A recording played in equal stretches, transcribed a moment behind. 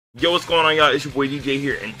Yo, what's going on, y'all? It's your boy DJ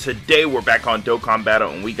here, and today we're back on Dokkan Battle,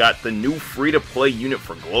 and we got the new free-to-play unit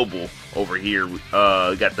for Global over here. We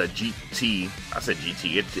got the GT, I said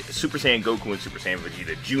GT, it's Super Saiyan Goku and Super Saiyan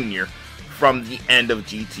Vegeta Jr. from the end of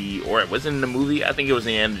GT, or it wasn't in the movie. I think it was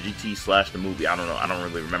the end of GT / the movie. I don't know. I don't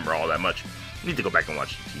really remember all that much. I need to go back and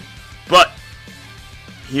watch GT. But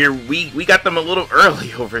here we got them a little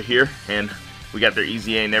early over here, and we got their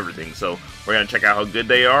easy A and everything. So we're gonna check out how good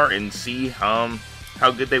they are and see how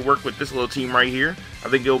good they work with this little team right here. I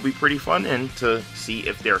think it'll be pretty fun, and to see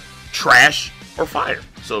if they're trash or fire.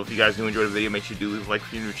 So if you guys do enjoy the video, make sure you do leave a like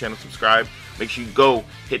if you're new to the channel, subscribe. Make sure you go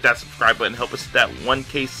hit that subscribe button, help us hit that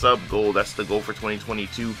 1K sub goal. That's the goal for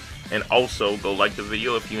 2022. And also go like the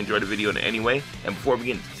video if you enjoyed the video in any way. And before we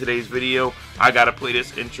get into today's video, I gotta play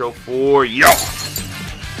this intro for y'all.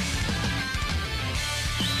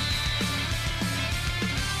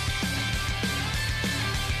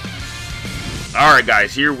 Alright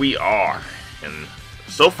guys, here we are, and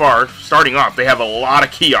so far, starting off, they have a lot of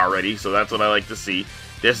key already, so that's what I like to see.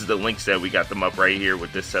 This is the link set, we got them up right here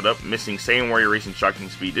with this setup. Missing Saiyan Warrior Racing Shocking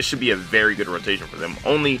Speed. This should be a very good rotation for them.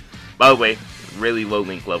 Only, by the way, really low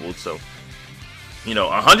link leveled, so, you know,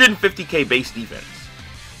 150k base defense.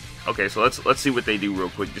 Okay, so let's see what they do real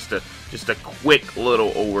quick. Just a quick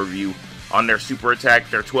little overview on their super attack.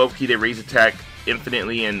 Their 12 key, they raise attack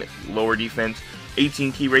infinitely and lower defense.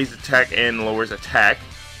 18 key raise attack and lowers attack,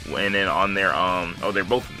 and then on their oh, they're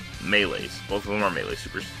both melees. Both of them are melee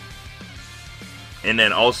supers. And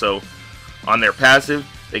then also on their passive,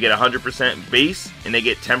 they get 100% base and they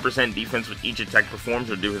get 10% defense with each attack performed.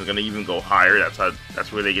 So they're going to even go higher.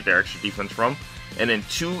 That's where they get their extra defense from. And then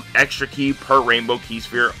 2 extra key per rainbow key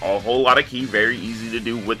sphere. A whole lot of key, very easy to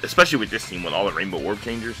do with, especially with this team with all the rainbow orb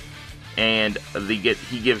changers. And he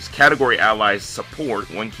gives category allies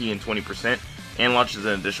support 1 key and 20%. And launches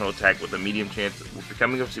an additional attack with a medium chance of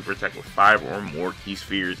becoming a super attack with 5 or more key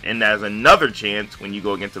spheres. And has another chance when you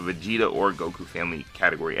go against a Vegeta or Goku family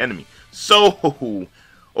category enemy. So,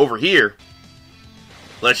 over here,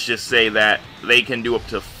 let's just say that they can do up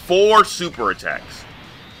to 4 super attacks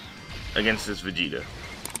against this Vegeta.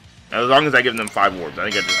 Now, as long as I give them 5 orbs.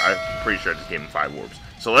 I'm pretty sure I just gave them 5 orbs.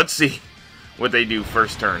 So let's see what they do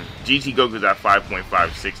first turn. GT Goku's at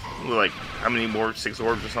 5.56. Like, how many more? 6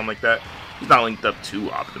 orbs or something like that? He's not linked up too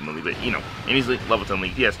optimally, but, you know, and he's level 10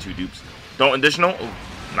 linked. He has 2 dupes. Don't additional? Oh,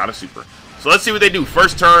 not a super. So let's see what they do.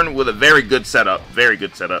 First turn with a very good setup. Very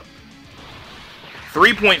good setup.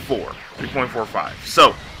 3.4. 3.45.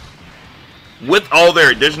 So, with all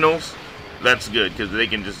their additionals, that's good, because they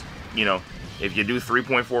can just, you know, if you do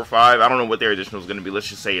 3.45, I don't know what their additional is going to be. Let's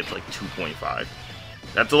just say it's like 2.5.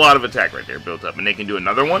 That's a lot of attack right there built up. And they can do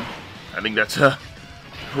another one. I think that's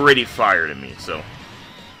pretty fire to me, so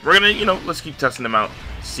we're gonna, you know, let's keep testing them out,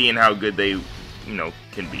 seeing how good they, you know,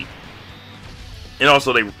 can be. And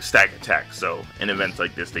also they stack attack, so in events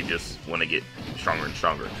like this, they just want to get stronger and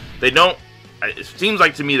stronger. They don't, it seems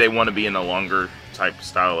like to me they want to be in a longer type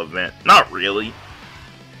style event. Not really,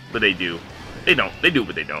 but they do. They don't. They do,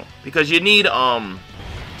 but they don't. Because you need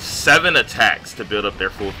 7 attacks to build up their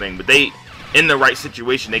full thing, but they, in the right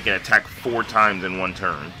situation, they can attack 4 times in 1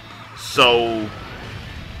 turn. So,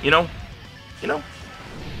 you know,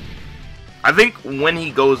 I think when he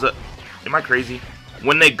goes up, am I crazy?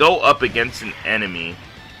 When they go up against an enemy,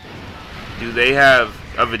 do they have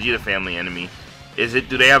a Vegeta family enemy? Do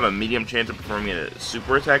they have a medium chance of performing a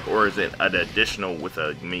super attack, or is it an additional with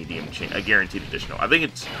a medium chance, a guaranteed additional? I think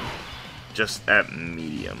it's just at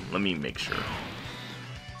medium. Let me make sure,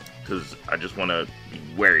 because I just want to be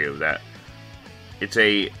wary of that. It's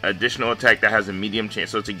a additional attack that has a medium chance,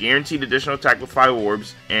 so it's a guaranteed additional attack with 5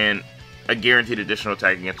 orbs and a guaranteed additional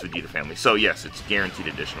attack against Vegeta family. So yes, it's guaranteed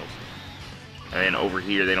additionals. And over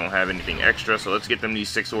here they don't have anything extra, so let's get them these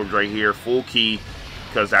 6 orbs right here, full key,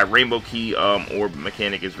 because that rainbow key orb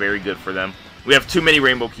mechanic is very good for them. We have too many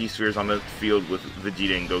rainbow key spheres on the field with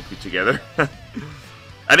Vegeta and Goku together.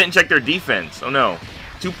 I didn't check their defense. Oh no,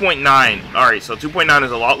 2.9. Alright, so 2.9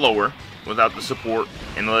 is a lot lower without the support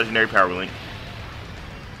and the legendary power link.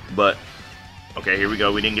 But okay, here we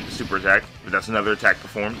go. We didn't get the super attack, but that's another attack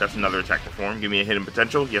performed. That's another attack performed. Give me a hidden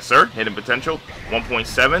potential. Yes, sir. Hidden potential.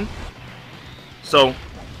 1.7. So,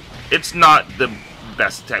 it's not the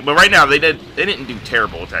best attack. But right now, they didn't do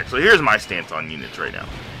terrible attacks. So here's my stance on units right now.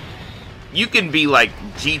 You can be like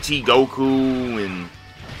GT Goku and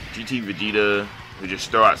GT Vegeta, who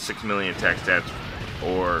just throw out 6 million attack stats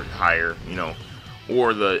or higher, you know,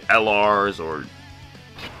 or the LRs, or,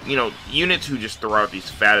 you know, units who just throw out these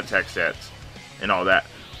fat attack stats and all that.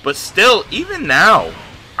 But still, even now,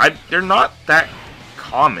 they're not that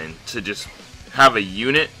common to just have a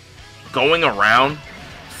unit going around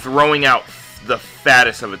throwing out the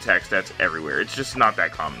fattest of attack stats everywhere. It's just not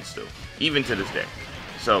that common still, even to this day.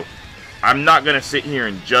 So I'm not gonna sit here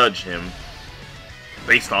and judge him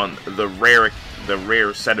based on the rare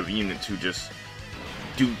set of units who just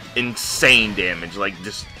do insane damage, like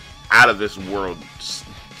just out of this world, just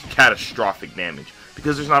catastrophic damage,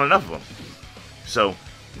 because there's not enough of them. So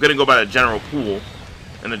I'm gonna go by the general pool,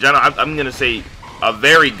 and the general, I'm gonna say a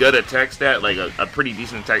very good attack stat, like a pretty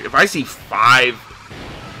decent attack. If I see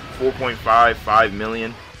 4.5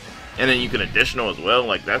 million, and then you can additional as well,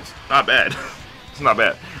 like that's not bad. It's not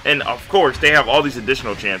bad. And of course they have all these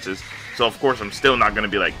additional chances, so of course I'm still not gonna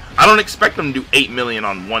be like, I don't expect them to do 8 million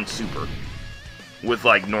on one super with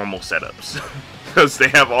like normal setups, because they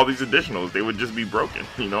have all these additionals. They would just be broken,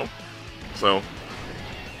 you know. So,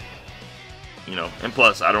 you know, and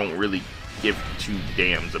plus I don't really give two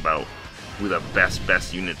damns about who the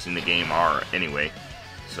best units in the game are anyway.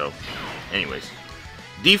 So anyways,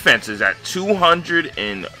 defense is at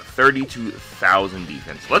 232,000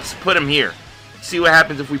 defense. Let's put him here. See what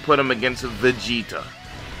happens if we put him against Vegeta.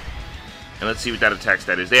 And let's see what that attack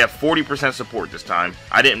stat is. They have 40% support this time.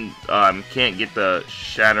 I didn't, can't get the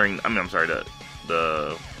shattering, I'm sorry,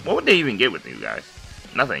 the, what would they even get with these guys?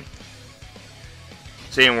 Nothing.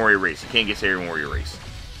 Saiyan Warrior Race. Can't get Saiyan Warrior Race.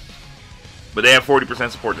 But they have 40%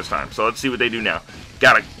 support this time. So let's see what they do now.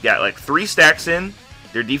 Got like 3 stacks in.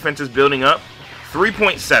 Their defense is building up.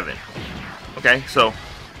 3.7. Okay, so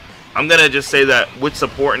I'm gonna just say that with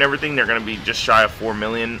support and everything, they're gonna be just shy of 4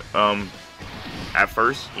 million at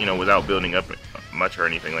first, you know, without building up much or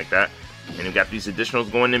anything like that. And you've got these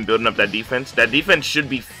additionals going in, building up that defense. That defense should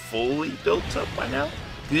be fully built up by now.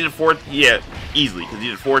 He did 4, yeah, easily, because he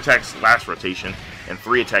did 4 attacks last rotation and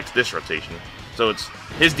 3 attacks this rotation. So it's,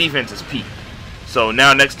 his defense is peak. So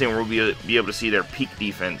now next time we'll be able to see their peak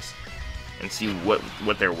defense and see what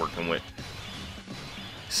they're working with.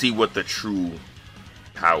 See what the true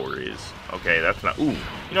power is. Okay, that's not, ooh,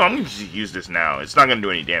 you know, I'm gonna just use this now. It's not gonna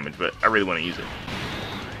do any damage, but I really want to use it.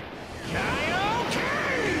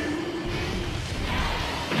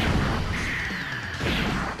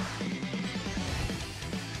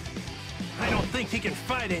 I don't think he can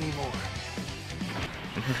fight anymore.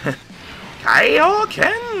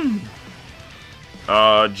 Kaioken!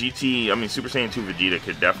 Super Saiyan 2 Vegeta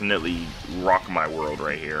could definitely rock my world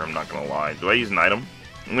right here. I'm not gonna lie. Do I use an item?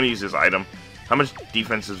 I'm gonna use this item. How much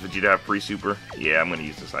defense does Vegeta have pre-super? Yeah, I'm gonna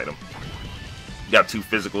use this item. Got 2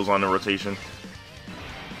 physicals on the rotation.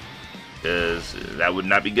 Because that would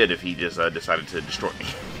not be good if he just decided to destroy me.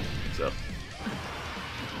 So,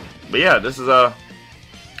 but yeah, this is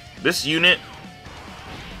this unit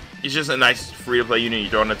is just a nice free-to-play unit you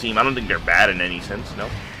throw on the team. I don't think they're bad in any sense. No,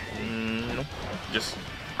 no. Just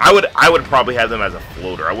I would probably have them as a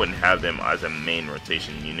floater. I wouldn't have them as a main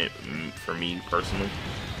rotation unit for me personally.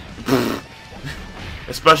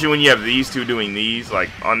 Especially when you have these two doing these, like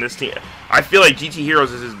on this team. I feel like GT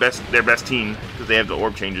Heroes is their best team because they have the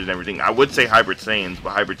orb changers and everything. I would say Hybrid Saiyans,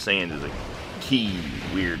 but Hybrid Saiyans is a key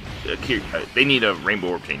weird. They need a Rainbow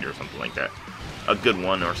Orb Changer or something like that, a good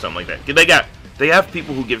one or something like that. They have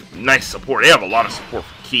people who give nice support. They have a lot of support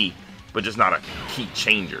for key, but just not a key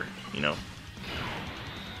changer, you know.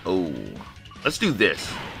 Oh, let's do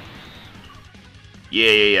this.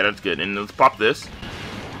 Yeah, that's good. And let's pop this.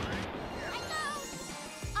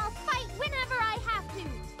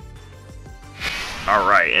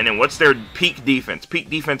 Alright, and then what's their peak defense? Peak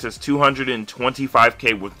defense is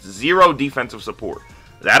 225k with 0 defensive support.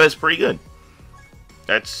 That is pretty good.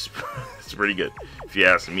 That's pretty good, if you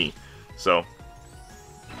ask me. So,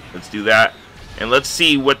 let's do that. And let's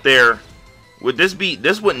see what their... Would this be...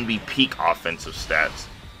 This wouldn't be peak offensive stats.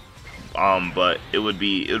 But it would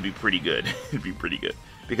be pretty good. It'd be pretty good.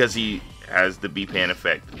 Because he has the B-Pan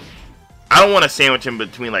effect. I don't want to sandwich him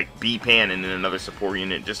between, like, B-Pan and then another support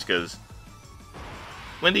unit just because...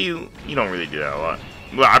 When do you don't really do that a lot.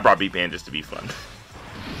 Well, I brought B-Pan just to be fun.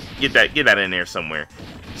 Get that in there somewhere.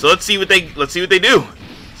 So let's see what they do. See what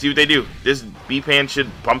they do. This B-Pan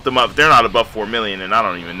should bump them up. They're not above 4 million, and I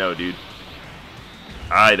don't even know, dude.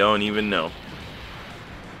 I don't even know.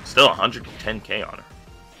 Still 110k on her.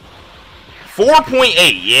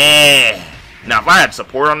 4.8, yeah. Now if I had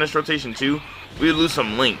support on this rotation too, we would lose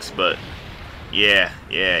some links, but yeah.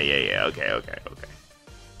 Okay.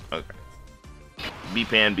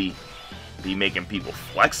 B-Pan be making people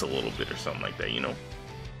flex a little bit or something like that, you know.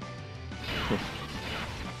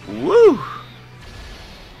 Woo!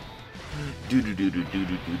 These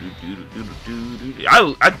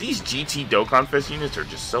GT Dokkan Fest units are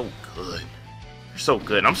just so good. They're so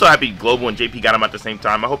good. I'm so happy Global and JP got them at the same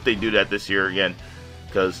time. I hope they do that this year again,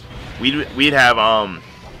 because we would have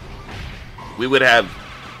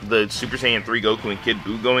the Super Saiyan 3 Goku and Kid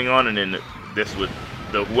Buu going on, and then this would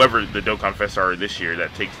whoever the Dokkan Fest are this year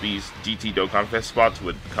that takes these GT Dokkan Fest spots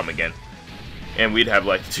would come again, and we'd have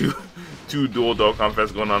like two dual Dokkan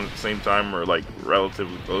Fests going on at the same time, or like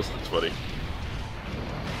relatively close. It's funny,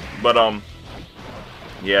 but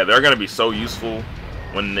yeah, they're gonna be so useful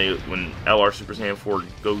when LR Super Saiyan 4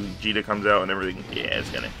 Vegeta comes out and everything. Yeah,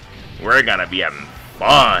 we're gonna be having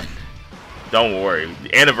fun. Don't worry,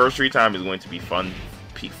 the anniversary time is going to be fun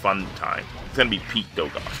time. It's gonna be peak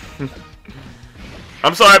Dokkan.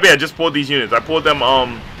 I'm so happy I just pulled these units. I pulled them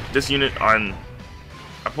this unit on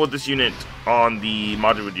the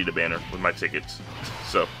Majin Vegeta banner with my tickets.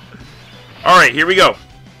 So, all right, here we go.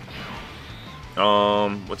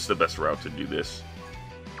 What's the best route to do this?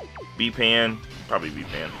 B-Pan, probably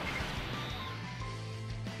B-Pan.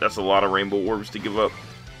 That's a lot of rainbow orbs to give up.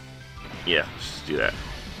 Yeah, just do that.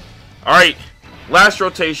 All right, last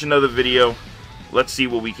rotation of the video. Let's see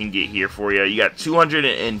what we can get here for you. You got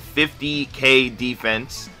 250k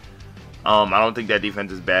defense. I don't think that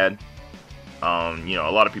defense is bad. You know,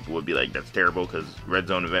 a lot of people would be like, that's terrible because red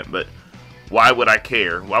zone event, but why would I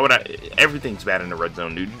care? Why would I? Everything's bad in the red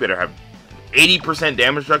zone, dude. You better have 80%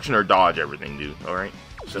 damage reduction or dodge everything, dude. All right.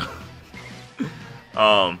 So,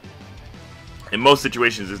 in most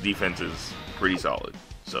situations, this defense is pretty solid.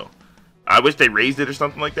 So, I wish they raised it or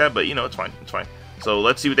something like that, but you know, it's fine. It's fine. So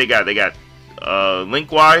let's see what they got. They got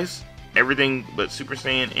link-wise, everything but Super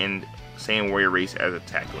Saiyan and Saiyan Warrior Race as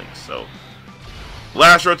attack links. So,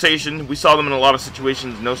 last rotation, we saw them in a lot of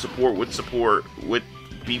situations. No support, with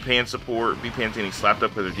B-Pan support. B-Pan's getting slapped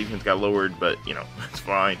up because their defense got lowered, but you know, it's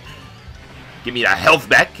fine. Give me that health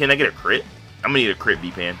back. Can I get a crit? I'm gonna need a crit,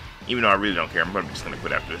 B-Pan. Even though I really don't care. I'm just gonna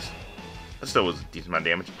quit after this. That still was a decent amount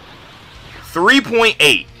of damage.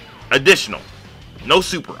 3.8 additional. No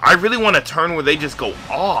super. I really want a turn where they just go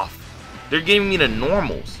off. They're giving me the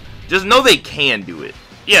normals. Just know they can do it.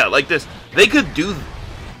 Yeah, like this. They could do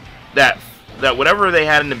that whatever they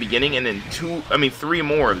had in the beginning, and then 3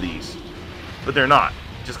 more of these. But they're not.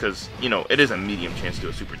 Just because, you know, it is a medium chance to do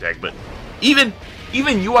a super attack. But even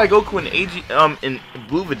UI Goku and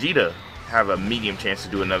Blue Vegeta have a medium chance to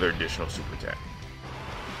do another additional super attack.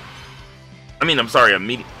 I mean, I'm sorry,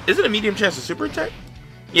 is it a medium chance to super attack?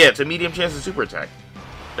 Yeah, it's a medium chance to super attack.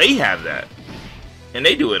 They have that. And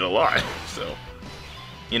they do it a lot. So,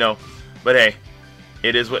 you know, but hey,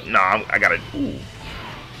 it is what, nah, I gotta, ooh.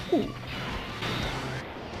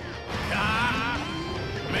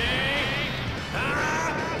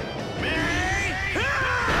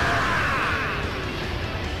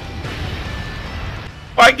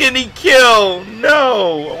 Why can't he kill?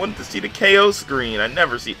 No! I wanted to see the KO screen. I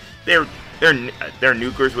never see. They're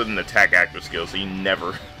nukers with an attack active skill, so you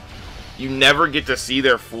never get to see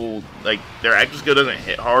their full, like, their active skill doesn't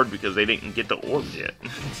hit hard because they didn't get the orbs yet.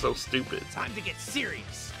 It's so stupid. Time to get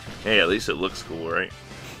serious. Hey, at least it looks cool, right?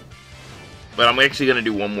 But I'm actually gonna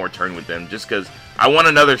do one more turn with them just because I want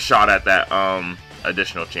another shot at that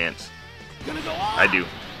additional chance. Gonna go off. I do.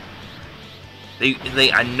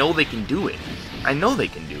 I know they can do it. I know they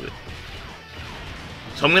can do it.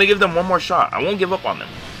 So I'm gonna give them one more shot. I won't give up on them.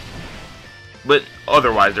 But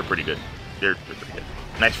otherwise, they're pretty good. They're pretty good.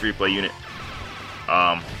 Nice free play unit.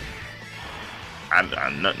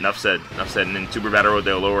 Enough said. And then Super Battle Road,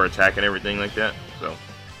 they'll lower attack and everything like that. So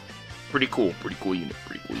pretty cool. Pretty cool unit.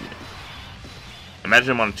 Imagine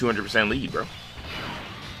them on a 200% lead, bro.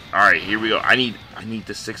 All right, here we go. I need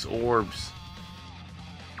the 6 orbs.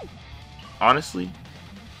 Honestly,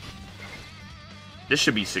 this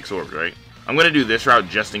should be 6 orbs, right? I'm gonna do this route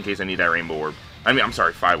just in case I need that rainbow orb. I'm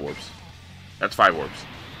sorry, 5 orbs. That's 5 orbs.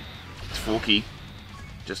 It's full key,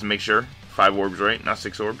 just to make sure. 5 orbs, right? Not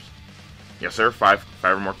 6 orbs. Yes, sir. 5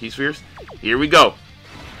 or more key spheres. Here we go.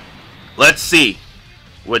 Let's see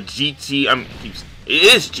what GT. It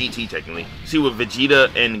is GT technically. See what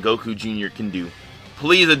Vegeta and Goku Jr. can do.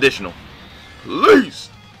 Please, additional. Please.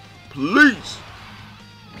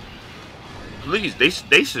 They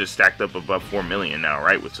should have stacked up above 4 million now,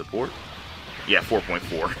 right? With support. Yeah,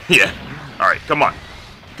 4.4. Yeah. All right, come on.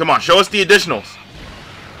 Show us the additionals.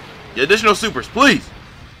 The additional supers, please.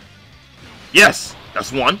 Yes,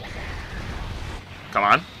 that's 1. Come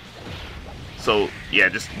on. So yeah,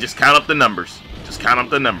 just count up the numbers.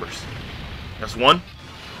 That's 1.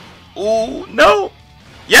 Ooh, no.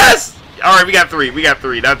 Yes. All right, we got 3.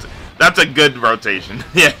 That's a good rotation.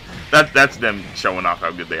 Yeah, that's them showing off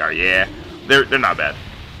how good they are. Yeah, they're not bad.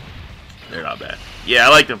 Yeah, I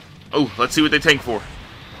like them. Oh, let's see what they tank for.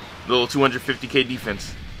 Little 250k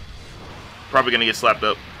defense. Probably gonna get slapped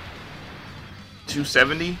up.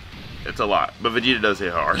 270. That's a lot, but Vegeta does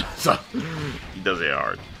hit hard. So he does hit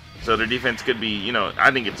hard. So their defense could be, you know,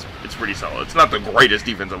 I think it's pretty solid. It's not the greatest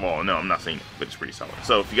defense of all. No, I'm not saying it, but it's pretty solid.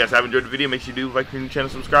 So if you guys have enjoyed the video, make sure you do like the channel,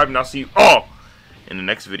 subscribe, and I'll see you all in the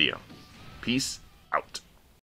next video. Peace